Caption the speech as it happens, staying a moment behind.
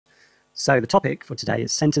So the topic for today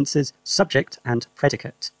is sentences, subject and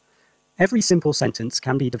predicate. Every simple sentence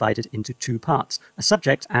can be divided into two parts, a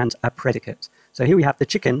subject and a predicate. So here we have the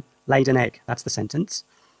chicken laid an egg. That's the sentence.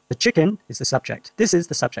 The chicken is the subject. This is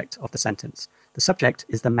the subject of the sentence. The subject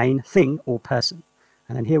is the main thing or person.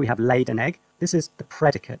 And then here we have laid an egg. This is the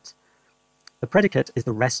predicate. The predicate is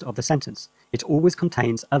the rest of the sentence. It always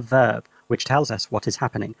contains a verb, which tells us what is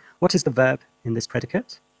happening. What is the verb in this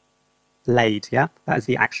predicate? Laid, yeah? That is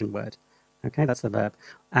the action word. Okay, that's the verb.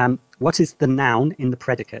 What is the noun in the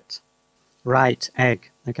predicate? Right, egg,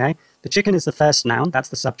 okay? The chicken is the first noun, that's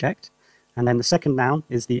the subject. And then the second noun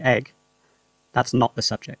is the egg. That's not the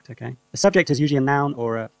subject, okay? The subject is usually a noun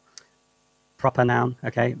or a proper noun,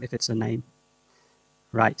 okay, if it's a name.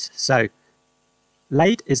 Right, so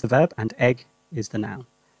laid is the verb and egg is the noun.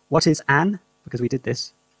 What is an? Because we did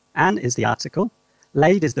this. An is the article.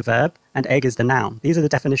 Laid is the verb and egg is the noun. These are the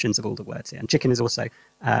definitions of all the words here. And chicken is also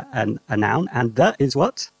a noun. And the is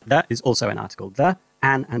what? The is also an article. The,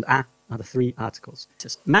 an, and a are the three articles.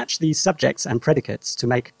 Just match these subjects and predicates to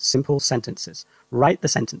make simple sentences. Write the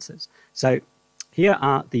sentences. So here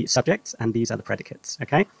are the subjects and these are the predicates.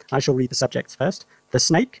 Okay, I shall read the subjects first. The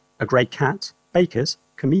snake, a grey cat, bakers,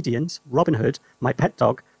 comedians, Robin Hood, my pet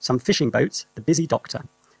dog, some fishing boats, the busy doctor.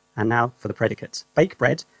 And now for the predicates. Bake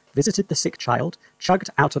bread, visited the sick child, chugged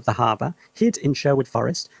out of the harbour, hid in Sherwood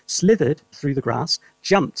Forest, slithered through the grass,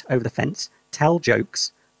 jumped over the fence, tell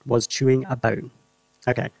jokes, was chewing a bone.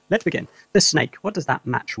 Okay, let's begin. The snake, what does that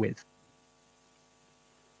match with?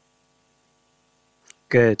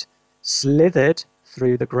 Good. Slithered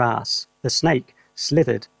through the grass. The snake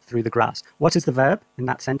slithered through the grass. What is the verb in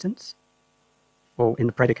that sentence? Or in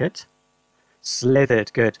the predicate?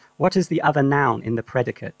 Slithered, good. What is the other noun in the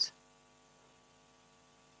predicate?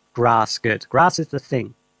 Grass, good. Grass is the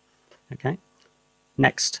thing. Okay.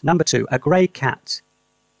 Next, number 2, a grey cat.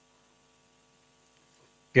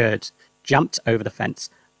 Good. Jumped over the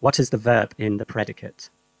fence. What is the verb in the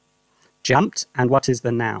predicate? Jumped, and what is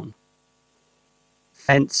the noun?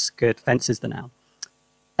 Fence, good. Fence is the noun.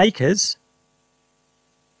 Bakers.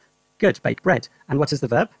 Good. Bake bread. And what is the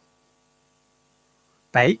verb?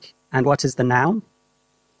 Bake. And what is the noun?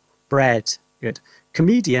 Bread. Good.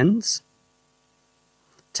 Comedians.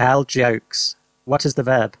 Tell jokes. What is the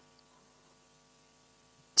verb?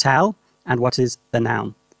 Tell. And what is the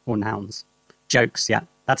noun or nouns? Jokes, yeah,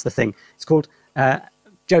 that's the thing. It's called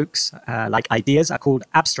jokes, like ideas, are called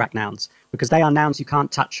abstract nouns because they are nouns you can't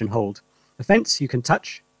touch and hold. A fence you can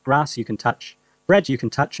touch, grass you can touch, bread you can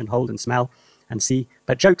touch and hold and smell and see,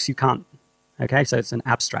 but jokes you can't. Okay, so it's an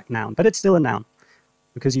abstract noun, but it's still a noun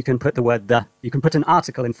because you can put the word the, you can put an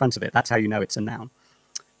article in front of it. That's how you know it's a noun.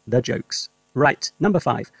 The jokes. Right, number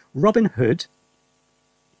 5, Robin Hood.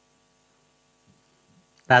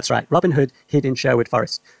 That's right, Robin Hood hid in Sherwood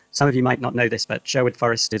Forest. Some of you might not know this, but Sherwood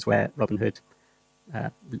Forest is where Robin Hood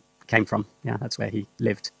came from. Yeah, that's where he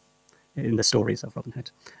lived in the stories of Robin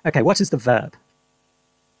Hood. Okay, what is the verb?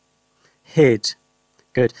 Hid.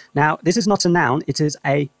 Good. Now, this is not a noun, it is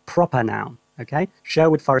a proper noun. Okay,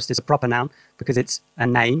 Sherwood Forest is a proper noun because it's a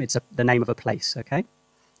name, it's the name of a place. Okay,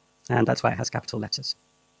 and that's why it has capital letters.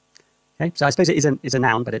 Okay, so I suppose it is a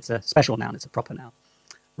noun, but it's a special noun, it's a proper noun.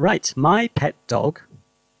 Right, my pet dog.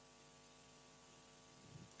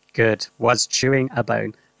 Good. Was chewing a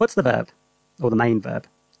bone. What's the verb? Or the main verb?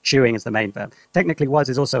 Chewing is the main verb. Technically, was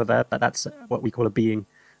is also a verb, but that's what we call a being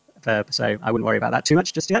verb, so I wouldn't worry about that too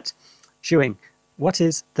much just yet. Chewing. What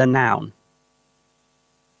is the noun?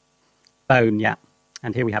 Bone, yeah.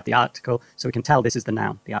 And here we have the article, so we can tell this is the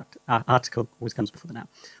noun. The article always comes before the noun.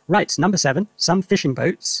 Right, number 7. Some fishing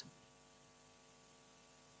boats.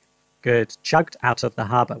 Good. Chugged out of the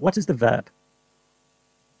harbour. What is the verb?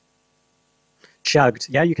 Chugged.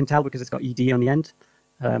 Yeah, you can tell because it's got ed on the end.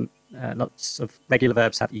 Lots of regular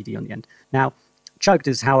verbs have ed on the end. Now, chugged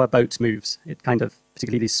is how a boat moves. It kind of,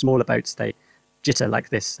 particularly these smaller boats, they jitter like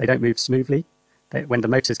this. They don't move smoothly. When the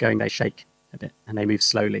motor's going, they shake a bit and they move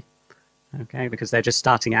slowly. Okay, because they're just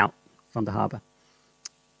starting out from the harbour.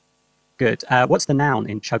 Good. What's the noun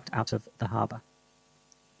in chugged out of the harbour?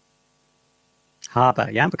 Harbour,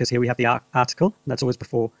 yeah, because here we have the article. That's always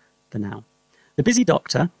before the noun. The busy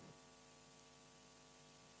doctor.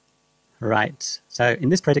 Right, so in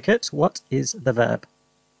this predicate, what is the verb?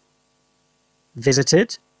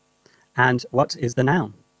 Visited. And what is the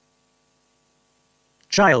noun?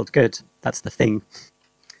 Child, good. That's the thing.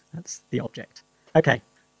 That's the object. Okay,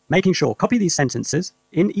 making sure, copy these sentences.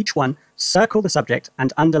 In each one, circle the subject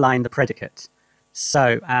and underline the predicate.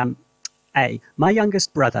 So, A, my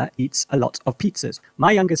youngest brother eats a lot of pizzas.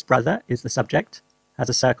 My youngest brother is the subject, has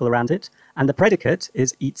a circle around it, and the predicate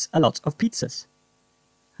is eats a lot of pizzas.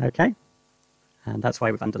 Okay? And that's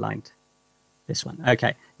why we've underlined this one.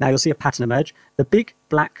 Okay, now you'll see a pattern emerge. The big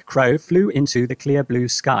black crow flew into the clear blue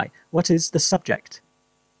sky. What is the subject?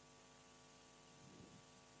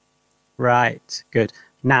 Right, good.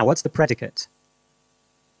 Now, what's the predicate?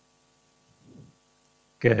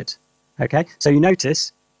 Good. Okay, so you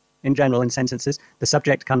notice, in general, in sentences, the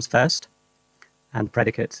subject comes first and the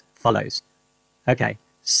predicate follows. Okay,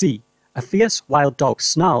 C. A fierce wild dog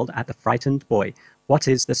snarled at the frightened boy. What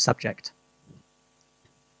is the subject?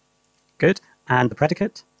 Good. And the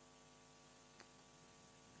predicate?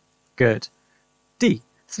 Good. D.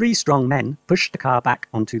 3 strong men pushed the car back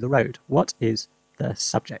onto the road. What is the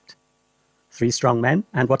subject? 3 strong men.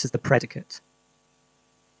 And what is the predicate?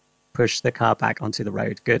 Push the car back onto the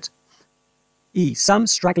road. Good. E. Some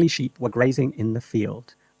straggly sheep were grazing in the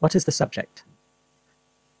field. What is the subject?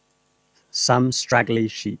 Some straggly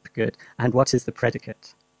sheep. Good. And what is the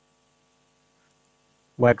predicate?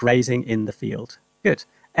 Were grazing in the field. Good.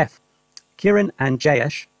 F. Kiran and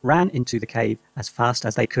Jayesh ran into the cave as fast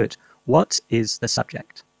as they could. What is the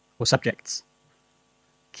subject? Or subjects?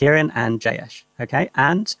 Kiran and Jayesh. Okay.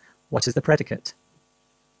 And what is the predicate?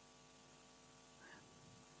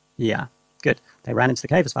 Yeah. Good. They ran into the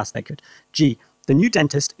cave as fast as they could. G. The new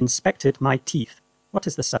dentist inspected my teeth. What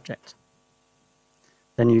is the subject?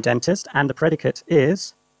 The new dentist. And the predicate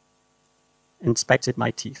is inspected my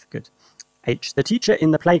teeth. Good. H. The teacher in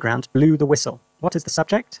the playground blew the whistle. What is the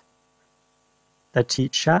subject? The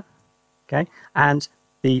teacher. Okay. And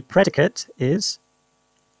the predicate is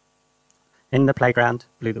in the playground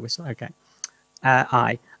blew the whistle. Okay.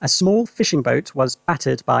 I. A small fishing boat was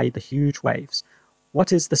battered by the huge waves.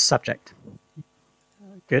 What is the subject?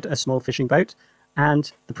 Good. A small fishing boat.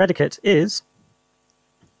 And the predicate is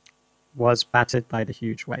was battered by the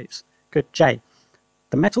huge waves. Good. J.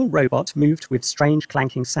 The metal robot moved with strange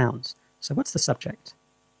clanking sounds. So what's the subject?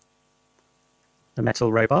 The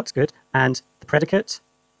metal robot. Good. And the predicate?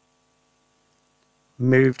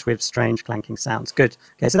 Moved with strange clanking sounds. Good.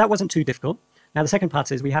 Okay, so that wasn't too difficult. Now the second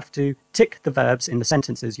part is we have to tick the verbs in the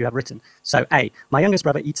sentences you have written. So A. My youngest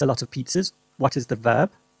brother eats a lot of pizzas. What is the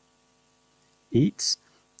verb? Eats.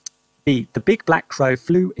 B. The big black crow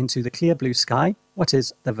flew into the clear blue sky. What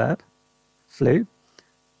is the verb? Flew.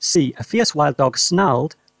 C. A fierce wild dog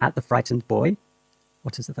snarled at the frightened boy.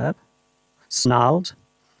 What is the verb? Snarled.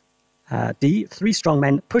 D. 3 strong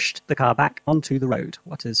men pushed the car back onto the road.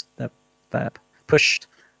 What is the verb? Pushed.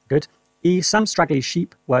 Good. E. Some straggly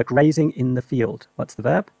sheep were grazing in the field. What's the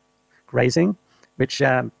verb? Grazing, which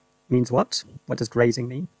means what? What does grazing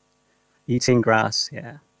mean? Eating grass,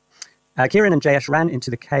 yeah. Kiran and Jayesh ran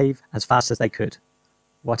into the cave as fast as they could.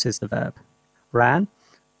 What is the verb? Ran.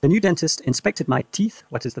 The new dentist inspected my teeth.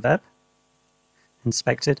 What is the verb?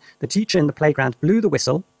 Inspected. The teacher in the playground blew the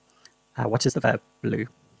whistle. What is the verb? Blew.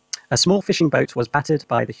 A small fishing boat was battered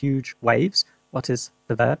by the huge waves. What is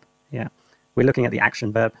the verb? Yeah. We're looking at the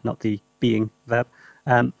action verb, not the being verb.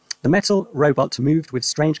 The metal robot moved with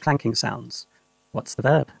strange clanking sounds. What's the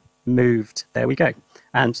verb? Moved. There we go.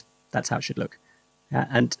 And that's how it should look.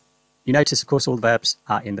 And you notice, of course, all the verbs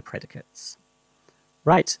are in the predicates.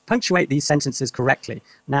 Right. Punctuate these sentences correctly.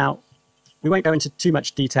 Now, we won't go into too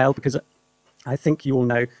much detail because I think you all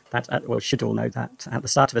know that, well, should all know that at the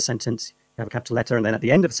start of a sentence, you have a capital letter, and then at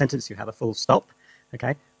the end of a sentence, you have a full stop.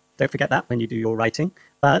 Okay. Don't forget that when you do your writing.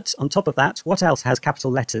 But on top of that, what else has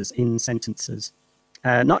capital letters in sentences?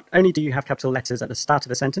 Not only do you have capital letters at the start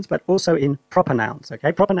of a sentence, but also in proper nouns.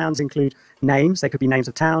 Okay, proper nouns include names. They could be names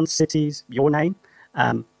of towns, cities, your name,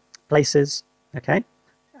 places. Okay,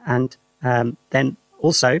 and then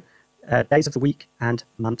also days of the week and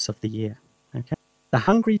months of the year. Okay, the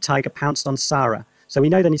hungry tiger pounced on Sarah. So we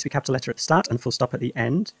know there needs to be a capital letter at the start and a full stop at the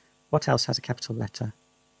end. What else has a capital letter?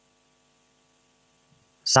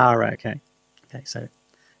 Sarah. Okay. Okay. So.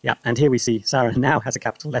 Yeah, and here we see Sarah now has a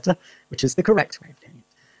capital letter, which is the correct way of doing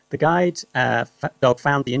it. The guide dog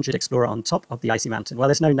found the injured explorer on top of the icy mountain. Well,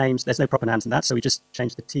 there's no names, there's no proper nouns in that, so we just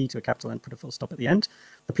changed the T to a capital and put a full stop at the end.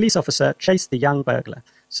 The police officer chased the young burglar.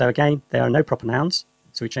 So again, there are no proper nouns,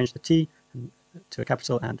 so we changed the T to a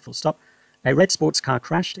capital and full stop. A red sports car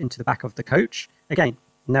crashed into the back of the coach. Again,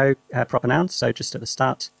 no proper nouns, so just at the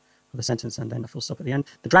start of the sentence and then a full stop at the end.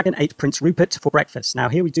 The dragon ate Prince Rupert for breakfast. Now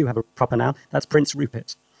here we do have a proper noun, that's Prince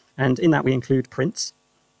Rupert. And in that we include Prince,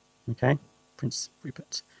 okay, Prince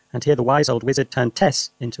Rupert. And here the wise old wizard turned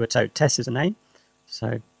Tess into a toad. Tess is a name, so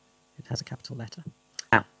it has a capital letter.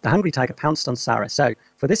 Now, the hungry tiger pounced on Sarah. So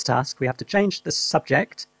for this task, we have to change the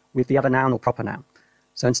subject with the other noun or proper noun.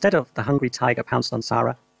 So instead of the hungry tiger pounced on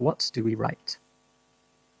Sarah, what do we write?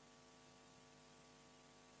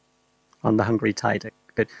 On the hungry tiger.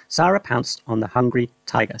 Good. Sarah pounced on the hungry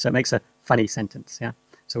tiger. So it makes a funny sentence, yeah?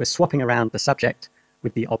 So we're swapping around the subject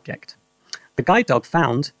with the object. The guide dog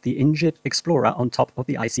found the injured explorer on top of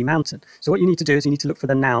the icy mountain. So what you need to do is you need to look for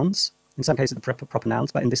the nouns. In some cases, the proper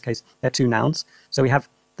nouns, but in this case, they're two nouns. So we have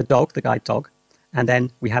the dog, the guide dog, and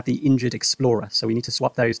then we have the injured explorer. So we need to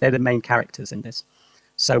swap those. They're the main characters in this.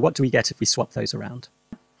 So what do we get if we swap those around?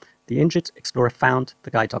 The injured explorer found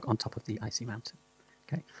the guide dog on top of the icy mountain.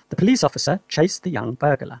 Okay. The police officer chased the young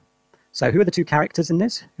burglar. So who are the two characters in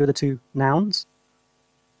this? Who are the two nouns?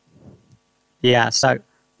 Yeah, so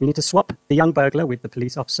we need to swap the young burglar with the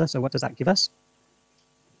police officer. So what does that give us?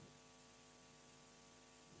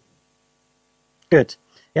 Good.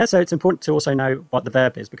 Yeah, so it's important to also know what the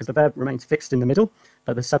verb is, because the verb remains fixed in the middle,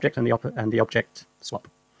 but the subject and the object swap.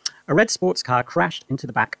 A red sports car crashed into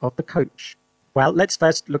the back of the coach. Well, let's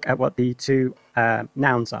first look at what the two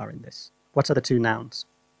nouns are in this. What are the two nouns?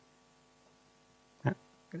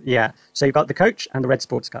 Yeah, so you've got the coach and the red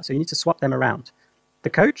sports car. So you need to swap them around. The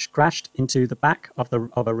coach crashed into the back of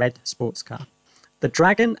a red sports car. The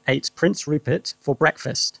dragon ate Prince Rupert for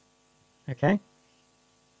breakfast. Okay?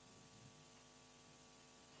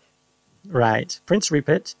 Right. Prince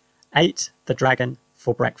Rupert ate the dragon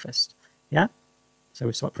for breakfast. Yeah? So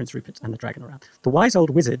we swap Prince Rupert and the dragon around. The wise old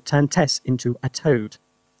wizard turned Tess into a toad.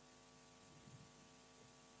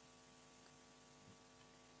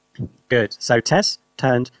 Good. So Tess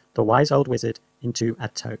turned the wise old wizard into a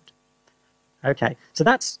toad. Okay, so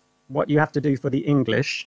that's what you have to do for the English.